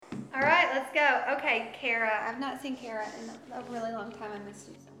right, let's go. Okay, Kara. I've not seen Kara in a really long time. I missed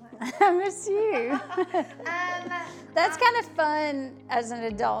you so much. I miss you. That's kind of fun as an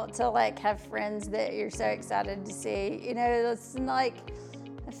adult to like have friends that you're so excited to see. You know, it's like,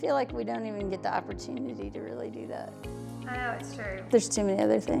 I feel like we don't even get the opportunity to really do that. I know, it's true. There's too many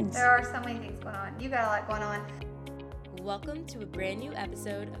other things. There are so many things going on. You got a lot going on. Welcome to a brand new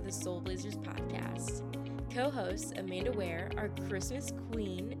episode of the Soul Blazers podcast. Co-hosts Amanda Ware, our Christmas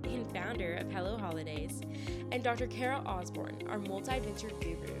queen and founder of Hello Holidays, and Dr. Kara Osborne, our multi-venture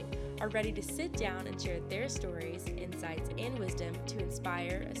guru, are ready to sit down and share their stories, insights, and wisdom to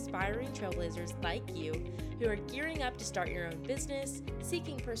inspire aspiring trailblazers like you who are gearing up to start your own business,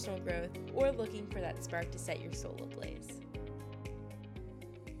 seeking personal growth, or looking for that spark to set your soul ablaze.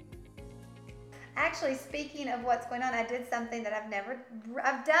 Actually, speaking of what's going on, I did something that I've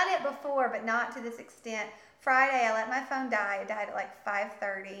done it before, but not to this extent. Friday, I let my phone die. It died at like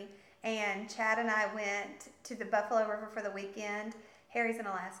 5:30, and Chad and I went to the Buffalo River for the weekend. Harry's in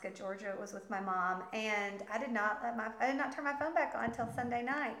Alaska, Georgia was with my mom, and I did not turn my phone back on until Sunday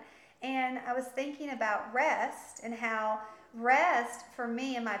night. And I was thinking about rest and how rest for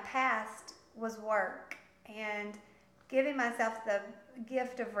me in my past was work, and giving myself the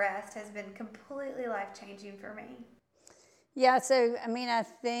gift of rest has been completely life-changing for me. Yeah, so I mean, I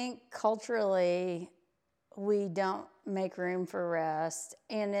think culturally we don't make room for rest,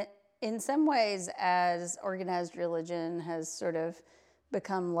 and it, in some ways, as organized religion has sort of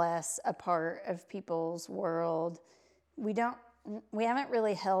become less a part of people's world, we haven't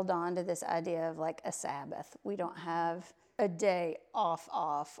really held on to this idea of like a Sabbath. We don't have a day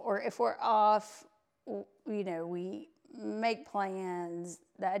off, or if we're off, you know, we make plans.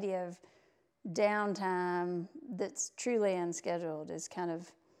 The idea of downtime that's truly unscheduled is kind of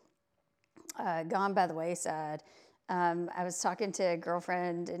gone by the wayside. I was talking to a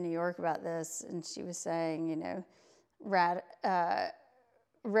girlfriend in New York about this, and she was saying, you know,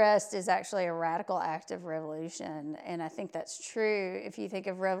 rest is actually a radical act of revolution, and I think that's true if you think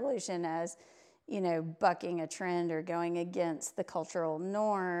of revolution as, you know, bucking a trend or going against the cultural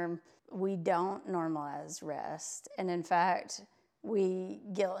norm. We don't normalize rest, and in fact, we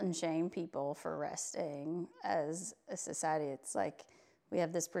guilt and shame people for resting as a society. It's like we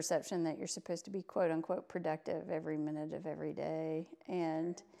have this perception that you're supposed to be quote unquote productive every minute of every day,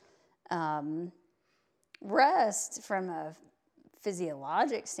 and rest from a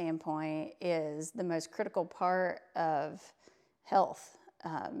physiologic standpoint is the most critical part of health,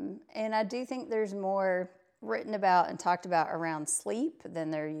 and I do think there's more written about and talked about around sleep than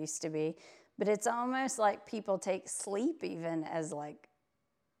there used to be, but it's almost like people take sleep even as like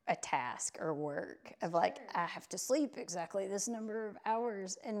a task or work of like, I have to sleep exactly this number of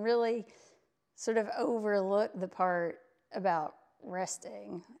hours, and really sort of overlook the part about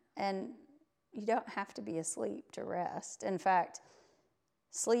resting. And you don't have to be asleep to rest. In fact,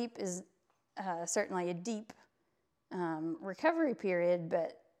 sleep is certainly a deep recovery period,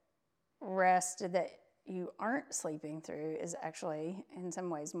 but rest that you aren't sleeping through is actually in some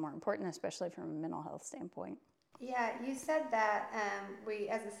ways more important, especially from a mental health standpoint. Yeah, you said that we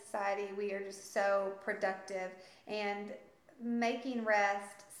as a society, we are just so productive, and making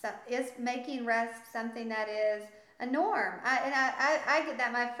rest something that is a norm. I get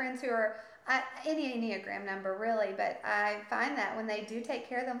that. My friends who are any Enneagram number really, but I find that when they do take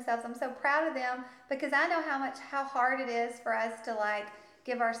care of themselves, I'm so proud of them, because I know how hard it is for us to like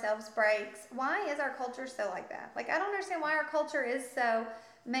give ourselves breaks. Why is our culture so like that? Like, I don't understand why our culture is so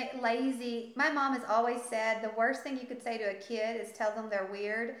lazy. My mom has always said the worst thing you could say to a kid is tell them they're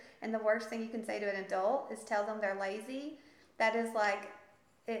weird, and the worst thing you can say to an adult is tell them they're lazy. That is like,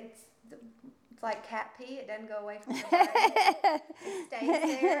 it's like cat pee. It doesn't go away from your body. It stays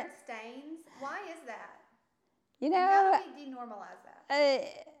there. It stains. Why is that? You know, how do we denormalize that?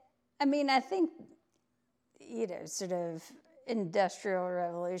 I mean, I think, you know, sort of industrial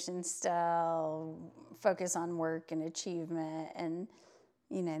revolution style focus on work and achievement, and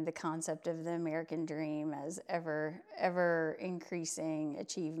you know, the concept of the American dream as ever increasing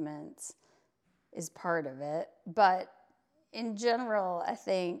achievements is part of it. But in general, I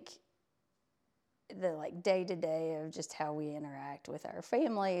think the like day-to-day of just how we interact with our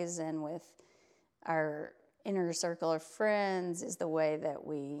families and with our inner circle of friends is the way that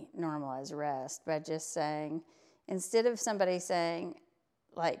we normalize rest, by just saying, instead of somebody saying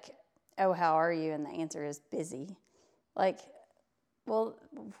like, oh, how are you? And the answer is busy. Like, well,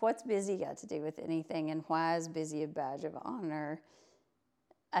 what's busy got to do with anything, and why is busy a badge of honor?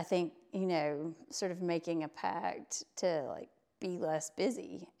 I think, you know, sort of making a pact to like be less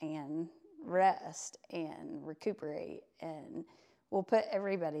busy and rest and recuperate, and we'll put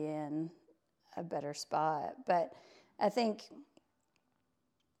everybody in a better spot. But I think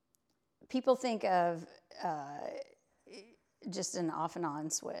people think of just an off and on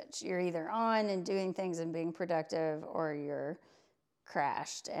switch. You're either on and doing things and being productive, or you're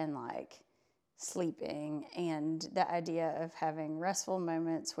crashed and like sleeping. And the idea of having restful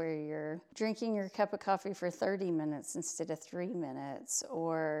moments where you're drinking your cup of coffee for 30 minutes instead of 3 minutes,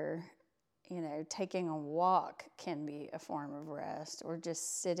 or taking a walk can be a form of rest, or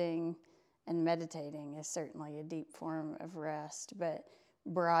just sitting and meditating is certainly a deep form of rest. But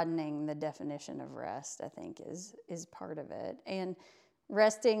broadening the definition of rest, I think, is part of it. And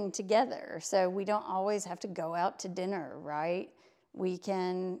resting together. So we don't always have to go out to dinner, right? We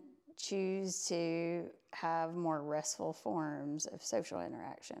can choose to have more restful forms of social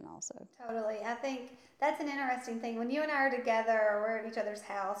interaction also. Totally. I think that's an interesting thing. When you and I are together or we're at each other's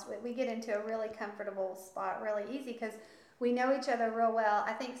house, we get into a really comfortable spot really easy because we know each other real well.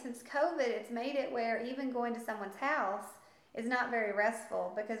 I think since COVID, it's made it where even going to someone's house is not very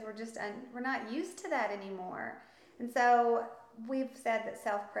restful because we're not used to that anymore. And so we've said that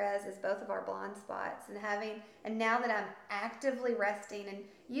self-pres is both of our blind spots, and now that I'm actively resting, and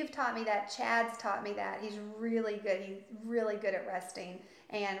you've taught me that, Chad's taught me that, he's really good at resting,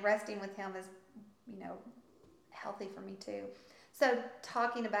 and resting with him is, healthy for me too. So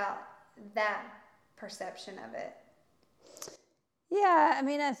talking about that perception of it. Yeah,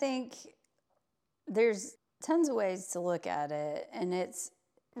 I think there's tons of ways to look at it, and it's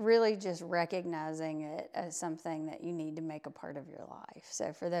really just recognizing it as something that you need to make a part of your life.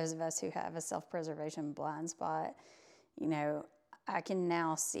 So for those of us who have a self-preservation blind spot, I can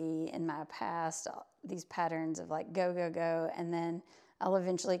now see in my past these patterns of like go, go, go, and then I'll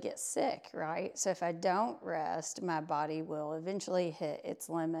eventually get sick, right? So if I don't rest, my body will eventually hit its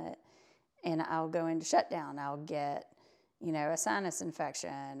limit and I'll go into shutdown. I'll get a sinus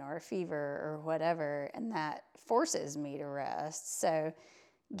infection or a fever or whatever, and that forces me to rest. So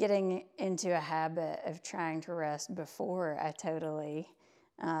getting into a habit of trying to rest before I totally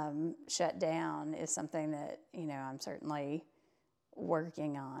shut down is something that, I'm certainly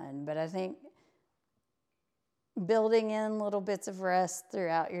working on. But I think building in little bits of rest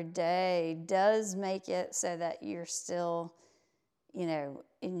throughout your day does make it so that you're still,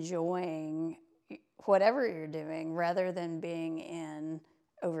 enjoying whatever you're doing rather than being in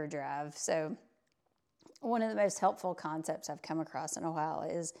overdrive. So one of the most helpful concepts I've come across in a while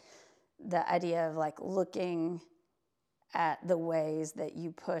is the idea of like looking at the ways that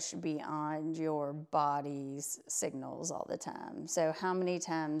you push beyond your body's signals all the time. So how many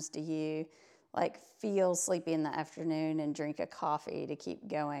times do you feel sleepy in the afternoon and drink a coffee to keep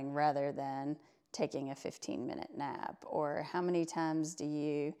going rather than taking a 15-minute nap? Or how many times do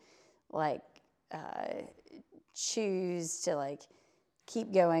you choose to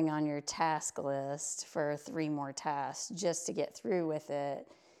keep going on your task list for 3 more tasks just to get through with it,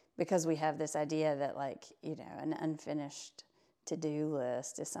 because we have this idea that an unfinished to-do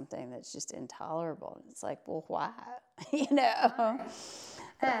list is something that's just intolerable. It's like, well, why?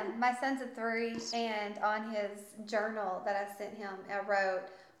 My son's a 3, and on his journal that I sent him, I wrote,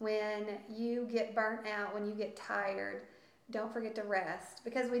 when you get burnt out, when you get tired, don't forget to rest.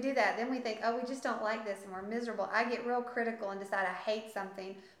 Because we do that. Then we think, we just don't like this and we're miserable. I get real critical and decide I hate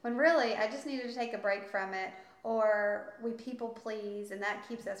something, when really I just needed to take a break from it, or we people please, and that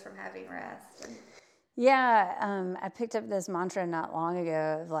keeps us from having rest. Yeah, I picked up this mantra not long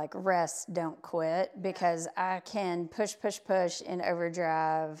ago of rest, don't quit, because I can push in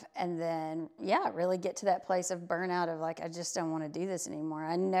overdrive and then, really get to that place of burnout of I just don't want to do this anymore.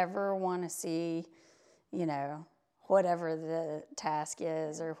 I never want to see, whatever the task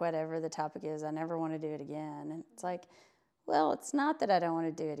is or whatever the topic is, I never want to do it again. And it's well, it's not that I don't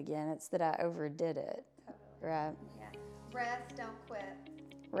want to do it again, it's that I overdid it, right? Yeah. Rest, don't quit.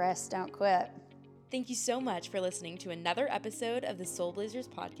 Rest, don't quit. Thank you so much for listening to another episode of the Soul Blazers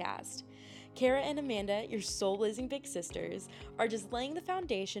podcast. Kara and Amanda, your soul blazing big sisters, are just laying the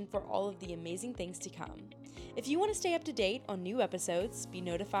foundation for all of the amazing things to come. If you want to stay up to date on new episodes, be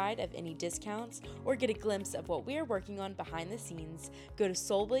notified of any discounts, or get a glimpse of what we are working on behind the scenes, go to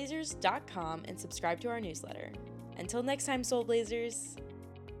soulblazers.com and subscribe to our newsletter. Until next time, Soul Blazers.